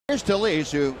Here's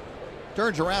Telis, who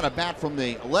turns around a bat from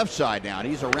the left side now.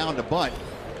 He's around a bunt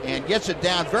and gets it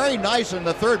down very nice in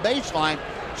the third baseline.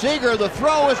 Seager, the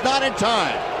throw is not in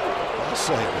time. I'll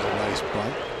say it was a nice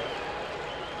bunt.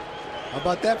 How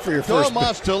about that for your first?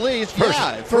 Tomas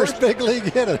Telis, first big league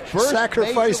hit, a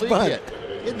sacrifice bunt. Hit.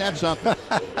 Isn't that something?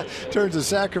 Turns a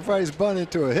sacrifice bunt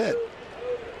into a hit.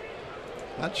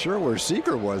 Not sure where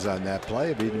Seager was on that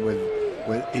play. I mean, when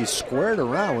he squared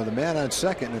around with a man on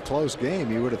second in a close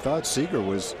game, you would have thought Seager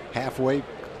was halfway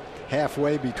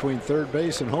between third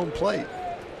base and home plate.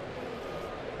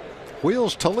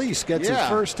 Wheels Telis gets his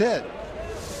first hit.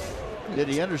 Did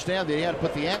he understand that he had to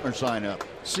put the antler sign up?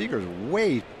 Seager's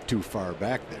way too far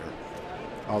back there.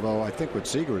 Although I think what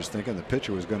Seager was thinking, the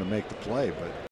pitcher was going to make the play, but